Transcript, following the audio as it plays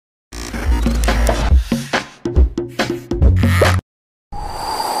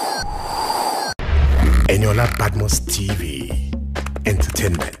Eniola Badmus TV.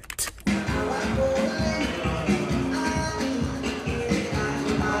 Entertainment.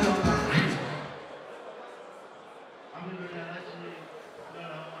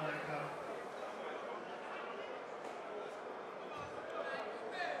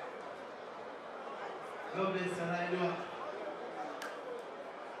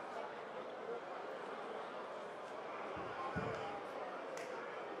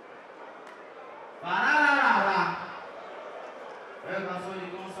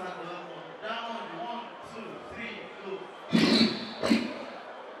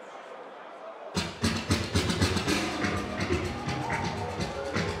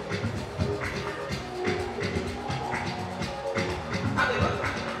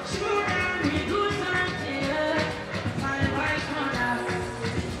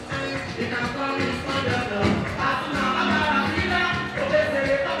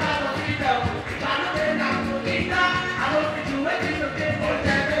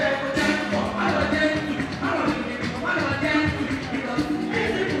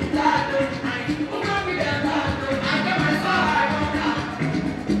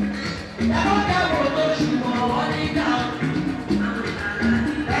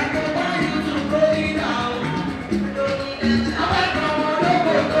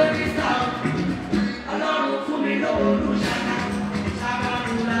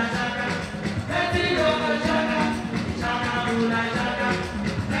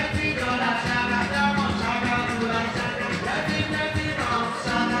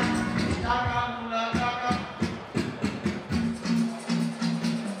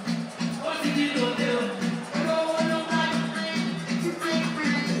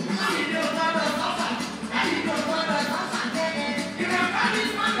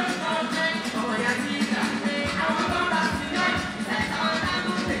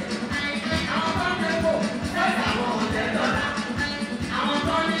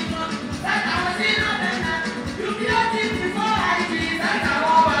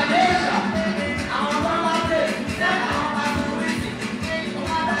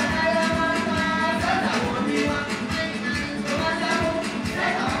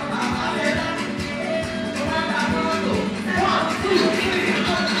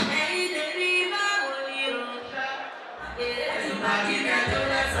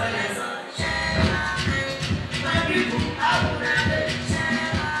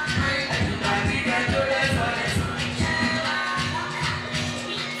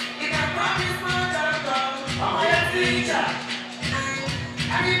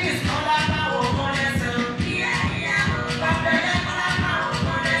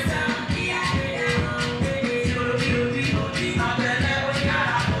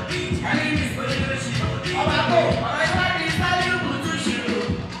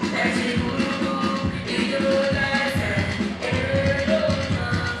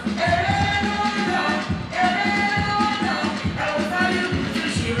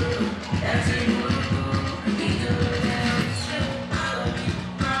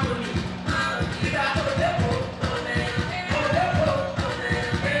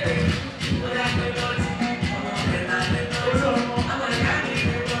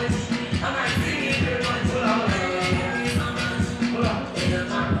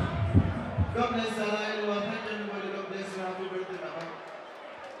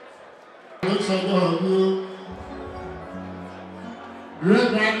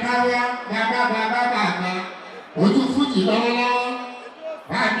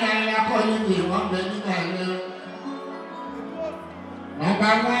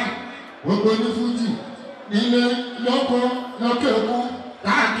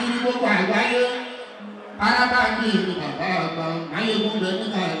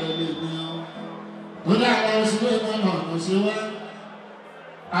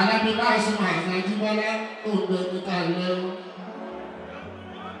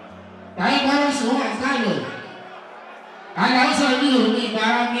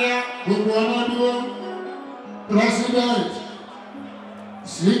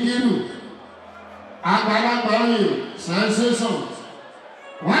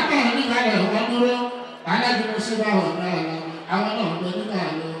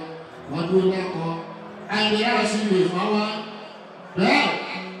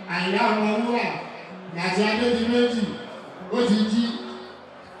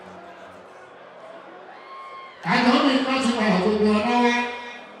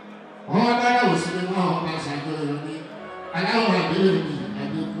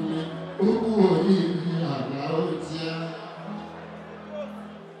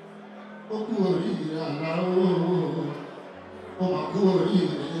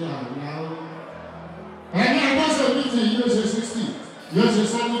 yóò ṣe 60, yóò ṣe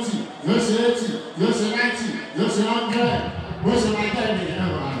 70, yóò ṣe 80, yóò ṣe 90, yóò ṣe 100, bó ṣe máa jẹ́ ìdíyẹ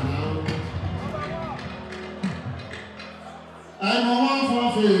wà náà. Ẹnu wọn fọ́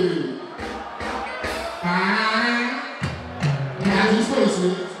fèrè. Àti sòsè,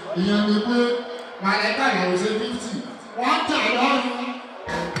 ìyẹn ni pé Malaika làwọn ṣe 50, wọ́n tà lọ́rùn.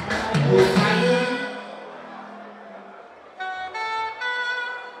 Òkàlẹ́.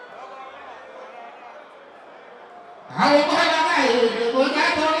 Àwọn ọmọ ọlọ́mọ èdè kò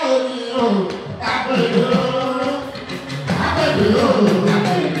dájọ́ lórí o. Àpèjọ. Àpèjọ.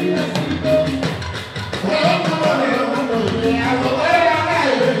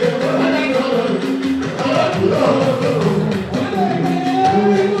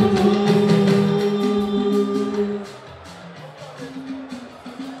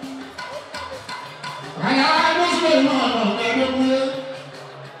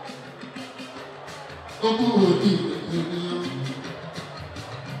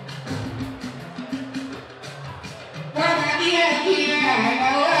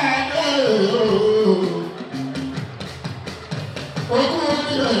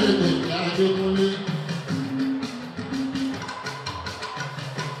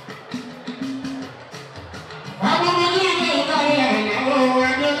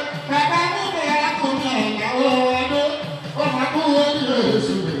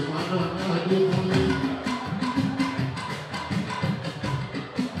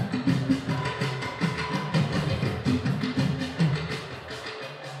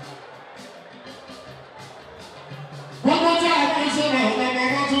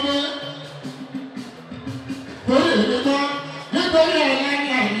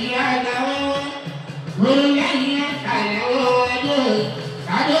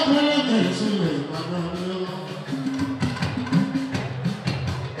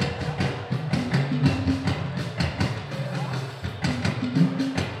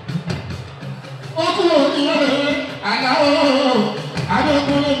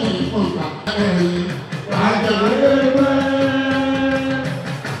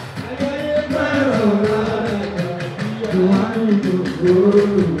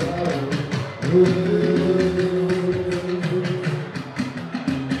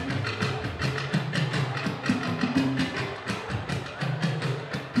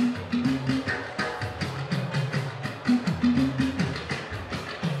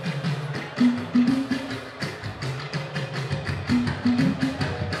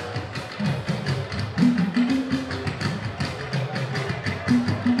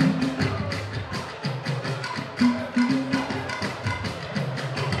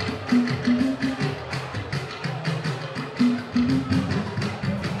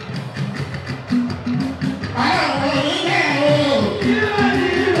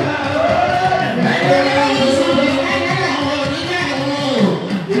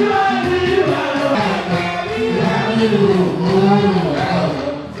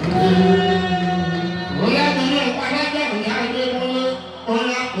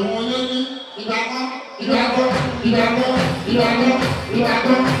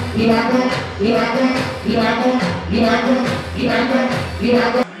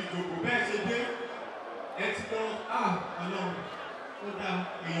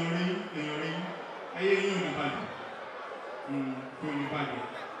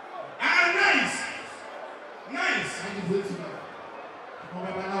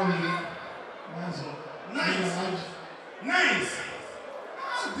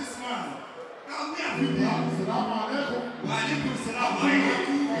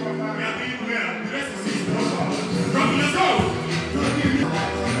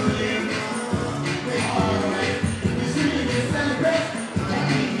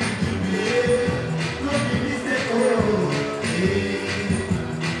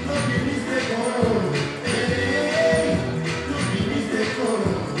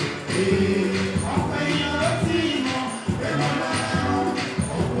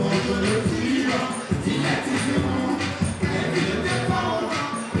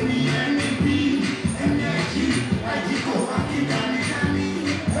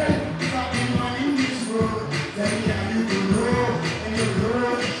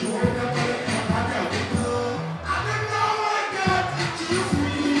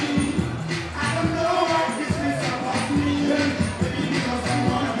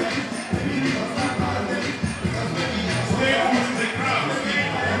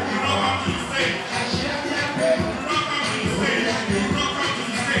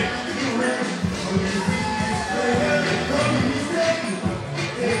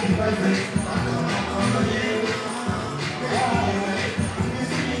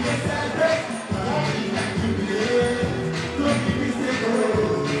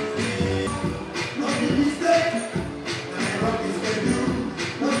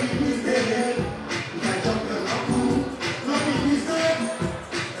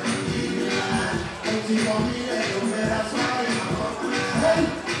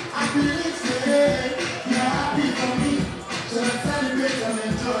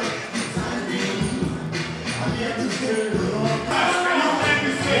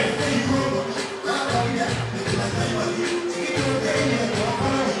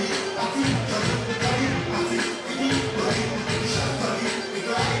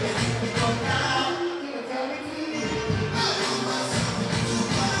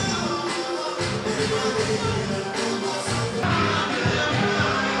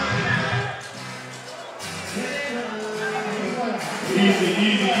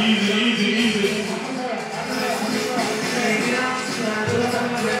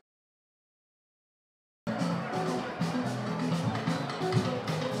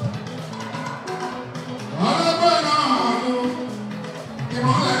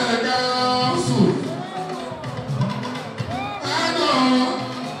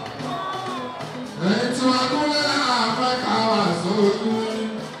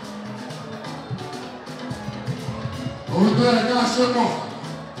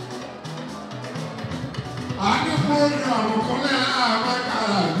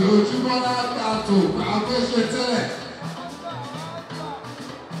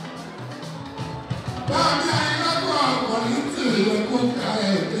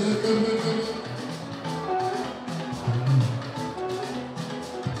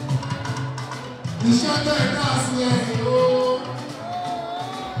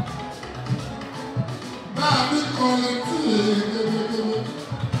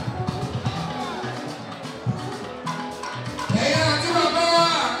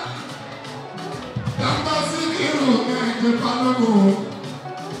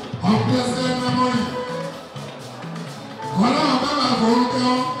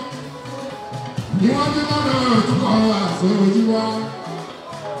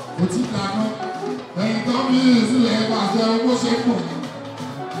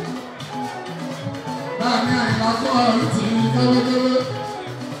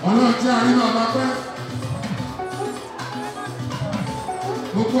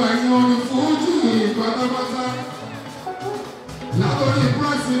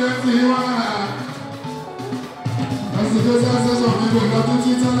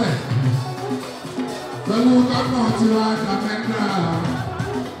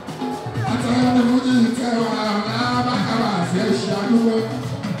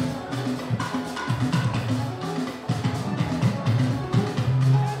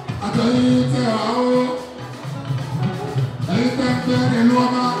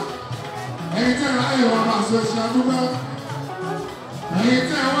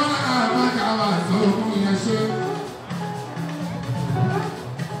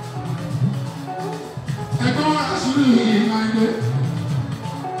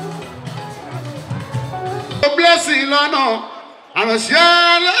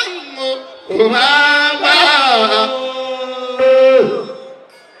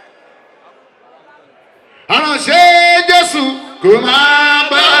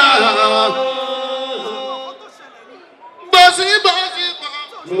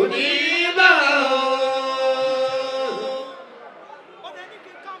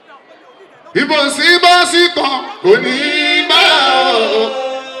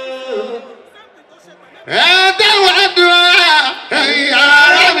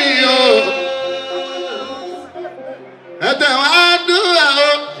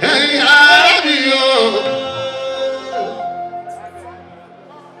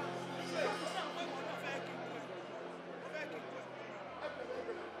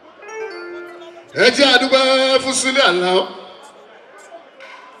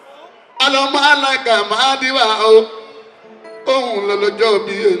 Malaika máa díwà o, òun lọ́lọ́jọ́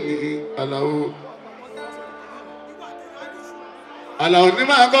bí èmi Àlàó. Àlàó ní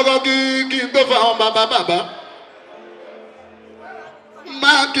máa kọ́kọ́ kí n tó fa àwọn bàbá.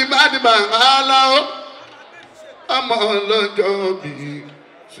 Máa kí bá dìbà Àlàó, ọmọ lọ́jọ́ bí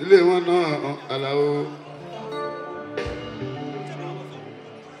sílé wọn náà Àlàó.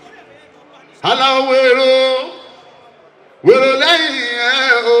 Àlàó wèrò lẹ́yìn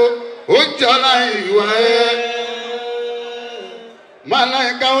ẹ̀ o. Ó jọlá ìwà ẹ̀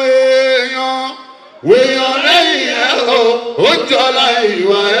Malaika wèèyàn lẹ́yìn ẹ̀ o. Ó jọlá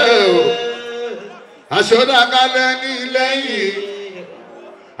ìwà ẹ̀ o. Àṣọdàkalẹ̀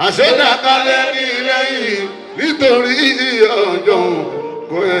ní lẹ́yìn nítorí ọjọ́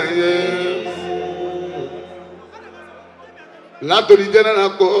kò ẹ̀yẹ. Látòrí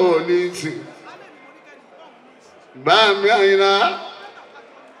general quality bá mi Àyìnlá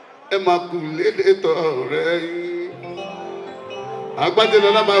ẹ máa kú lédè tọrẹ yín agbájẹ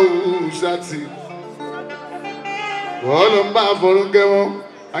lọlá bá wù ú ṣáàtì wọ́n lọ ń bá fọrún kẹ́wọ́n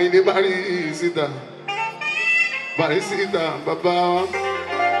Àyìndé bari síta bàbá wa.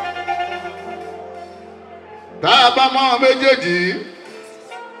 Tá a bá mọ́ méjèèjì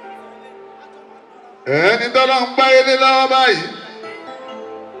ẹni tọ́lọ́ ń gbáyé lé lọ́wọ́ báyìí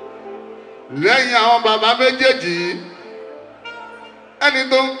lẹ́yìn àwọn bàbá méjèèjì ẹni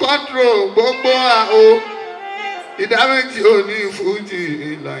tó ń kọ́ńtró gbogbo àó ìdá méjì ò ní fújì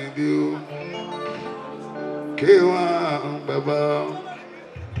Àyìndé o kéwàá bàbá.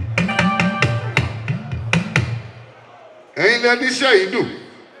 Ẹ̀yin lẹ́ni iṣẹ́ yìí dùn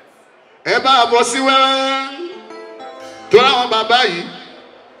ẹ bá bọ́ sí wẹ́wẹ́ tó láwọn bàbá yìí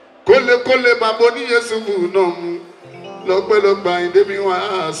kólekóle bàbá oníyèsù mú náà mú lọ́pẹ́lọpẹ́ àyíndémi wá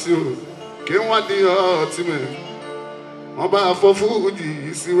sí o kí wọ́n di ọtí mẹ́ wọ́n bá fọ́ fújì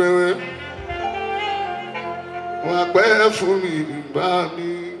sí wẹ́wẹ́ wọ́n apẹ́ fún mi bá mi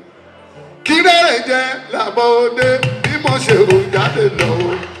kí lẹ́rẹ̀ jẹ́ làbọ̀ òde bí mo ṣe rò jáde lọ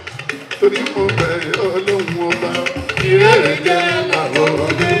torí mo bẹ̀rẹ̀ ọlọ́run ọba kí lẹ́rẹ̀ jẹ́ làbọ̀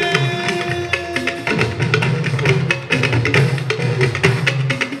òde.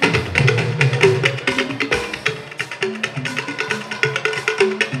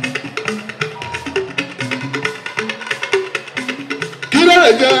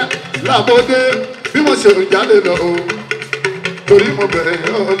 Jẹ́ làbọ̀dé bí mo ṣe ń jáde lọ o torí mo bẹ̀rẹ̀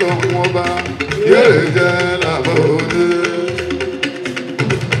ọlọ́run ọba yẹ́rẹ̀ jẹ́ làbọ̀dé.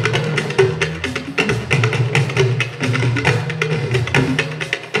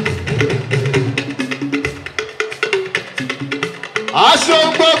 aṣọ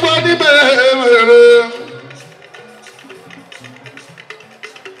gbogbo ní mèremère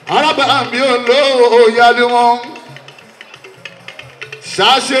arábàámi olóòyà ni wọn.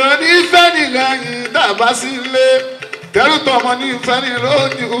 ṣàṣeyọ ní fẹ́ni lẹ́yìn dàbá sí ilé tẹ́rù tọmọ ní fẹ́ni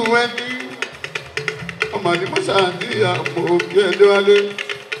lójú ẹni ọmọ ní mọ́ṣá ní àpò kí ẹni wálé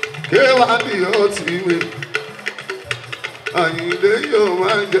kéwà ní ọtí ìwé àyìnlé yóò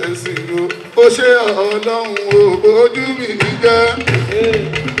máa ń jẹ sí i ó ṣe ọlọ́run ò bójú mi jẹ́.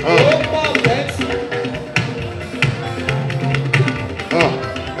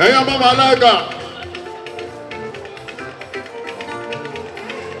 ẹ̀yin ọmọ Malaika.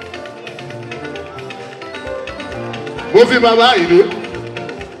 Mo fi bàbá ìlú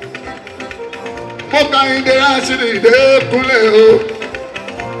mo ka ìdè àṣírí ìdè kúnlẹ̀ o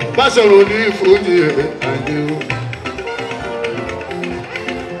bá sọ̀rọ̀ ní ìfúnjì àìdè o.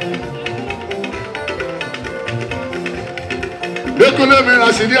 Dékúnlẹ̀ mi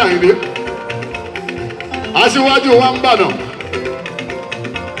àṣírí àìdè aṣíwájú wa ń bàdàn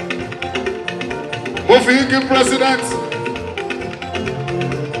mo fi kí president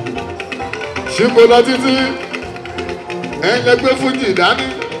ṣíkò lọ títí ẹgbẹ́ fújì dání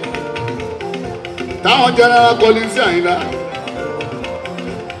táwọn general policy àyìnlá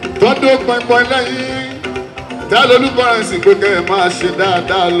tọ́dún pọ̀npọ̀n lẹ́yìn tẹ́lẹ̀ olúkọ̀rẹ́sì pé kẹ́ ẹ̀ máa ṣe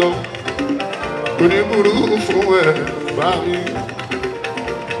dáadáa lọ kò ní burú fún ẹ̀ bá mi.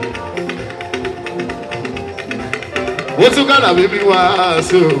 ó tún kàdà bíbí wá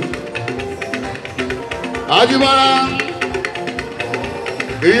sí o Àjíbọ́lá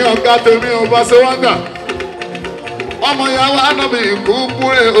ìyẹn ọ̀gá tèmi ò bá ṣe wọ́n gà. Ọmọ ìyàwó ànábì kú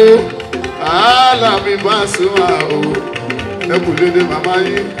kúrè o àlàmì bá súnmọ́ o ẹkù dédé màmá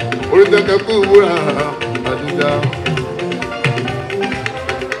yín orí tẹ́kẹ́ kú wúrà àdúgbà.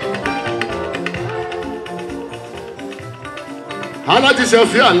 aláti ṣe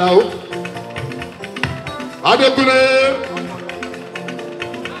fi àlà o Adékúnlé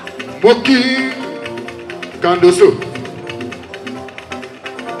mo kí Kàndóso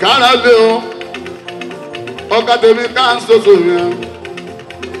kára lé o ọkà tèmi ká ń soso yẹn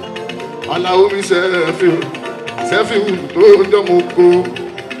aláwo mi sẹ́fì tó jọmọ oko.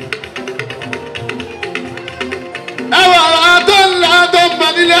 ẹwà ara tó ńlá tó ń bẹ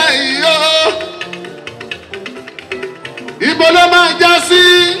nílẹ̀ yìí o ibo ló máa já sí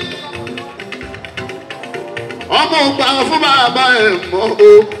ọmọ ògbà fún bàbá ẹ̀ mọ́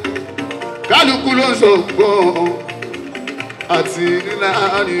o kálukú ló ń sọ gbọ́n àti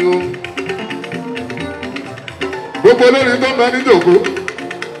níláàrin o. Gbogbo olórin tó ń bẹ ní jòkó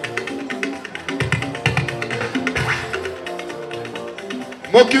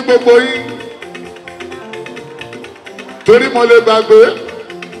mo kí gbogbo yín torí mo lè gbàgbé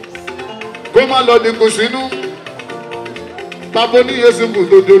kó má lọ dìkù sínú bàbá oníyèsí kù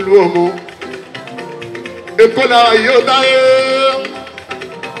tó dolú ọmọ Èkó làwọn yìí ó dáyé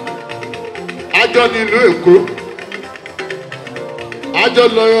àjọ nílùú Èkó àjọ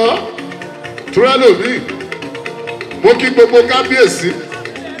lọ́yọ́ túrẹ́lò míì mo kí gbogbo kábíyèsí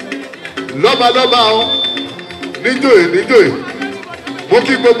lọ́balọ́ba ọ̀hún níjòyè mo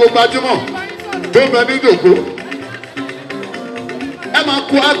kí gbogbo gbajúmọ̀ tó ń bẹ níjòkó ẹ máa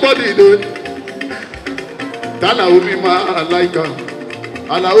kú agbọ́dì ìdè tálàó mi máa láìka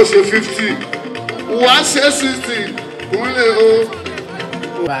aláwo ṣe 50 wá ṣe 60 kúnlẹ̀ o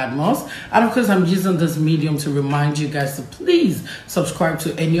Badmus. And of course, I'm using this medium to remind you guys to please subscribe to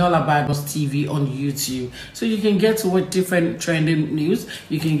Eniola Badmus TV on YouTube, so you can get to what different trending news,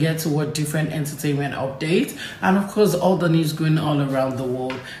 you can get to what different entertainment updates, and of course all the news going all around the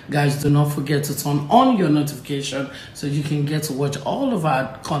world. Guys, do not forget to turn on your notification so you can get to watch all of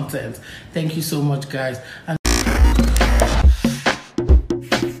our content. Thank you so much, guys. And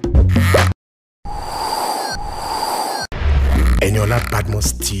Eniola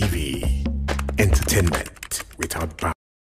Badmus TV. Entertainment without bounds.